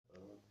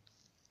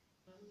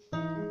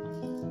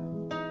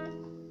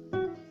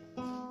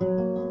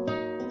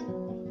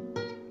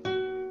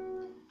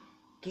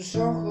tus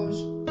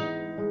ojos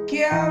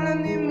que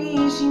hablan de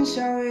mí sin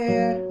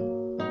saber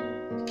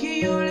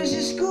que yo les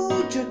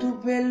escucho tu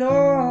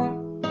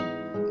pelo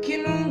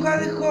que nunca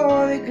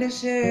dejó de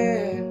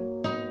crecer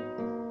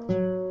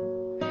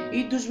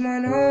y tus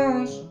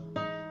manos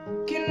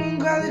que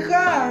nunca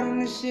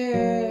dejaron de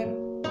ser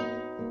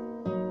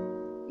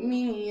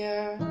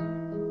mía.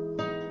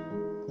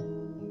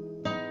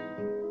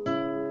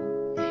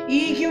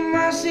 ¿Y qué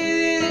más he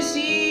de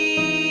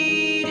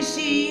decir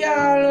si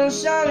ya lo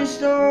sabes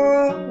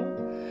todo?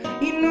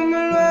 Y no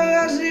me lo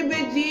hagas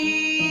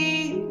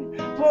repetir,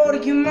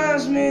 porque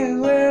más me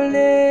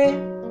duele,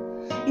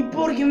 y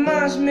porque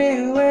más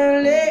me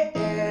duele,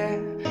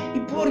 y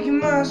porque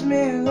más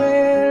me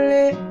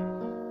duele.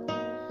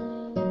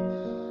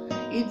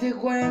 Y te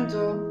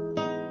cuento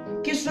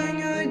que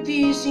sueño de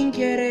ti sin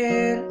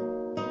querer,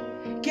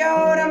 que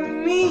ahora me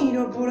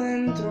miro por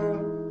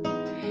dentro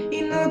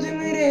y no te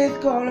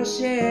merezco, lo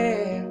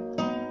sé.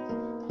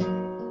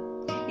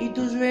 Y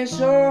tus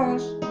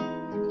besos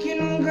que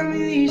nunca me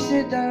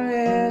diste tal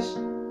vez.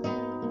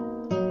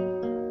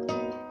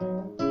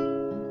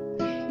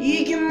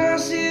 ¿Y qué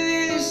más he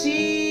de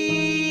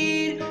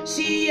decir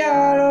si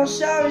ya lo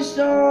sabes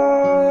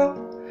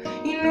todo?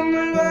 Y no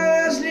me lo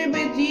hagas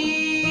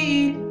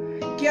repetir,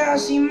 que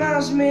así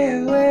más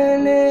me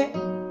duele,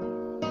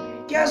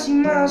 que así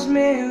más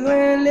me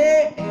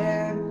duele,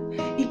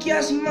 y que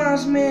así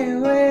más me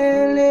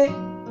duele.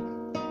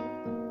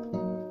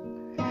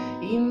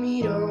 Y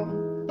miro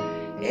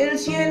el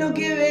cielo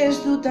que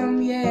ves tú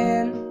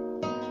también,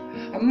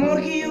 amor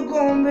que yo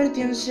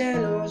convertí en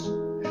celos,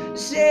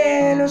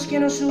 celos que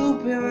no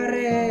supe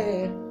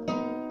barrer.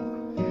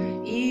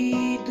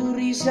 Y tu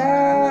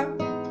risa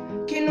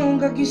que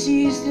nunca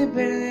quisiste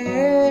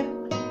perder,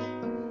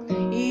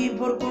 y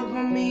por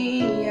culpa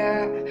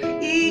mía.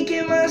 ¿Y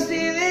qué más te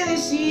he de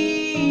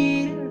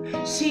decir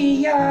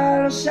si ya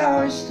lo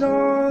sabes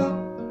todo?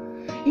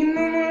 Y no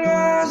me lo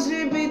hagas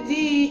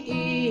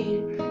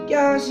repetir, que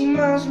así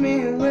más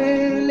me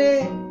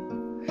duele,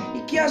 y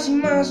que así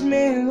más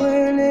me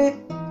duele.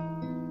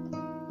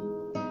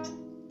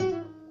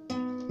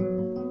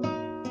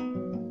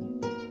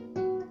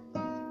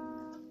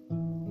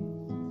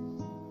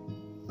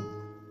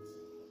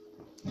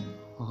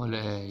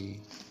 Olé.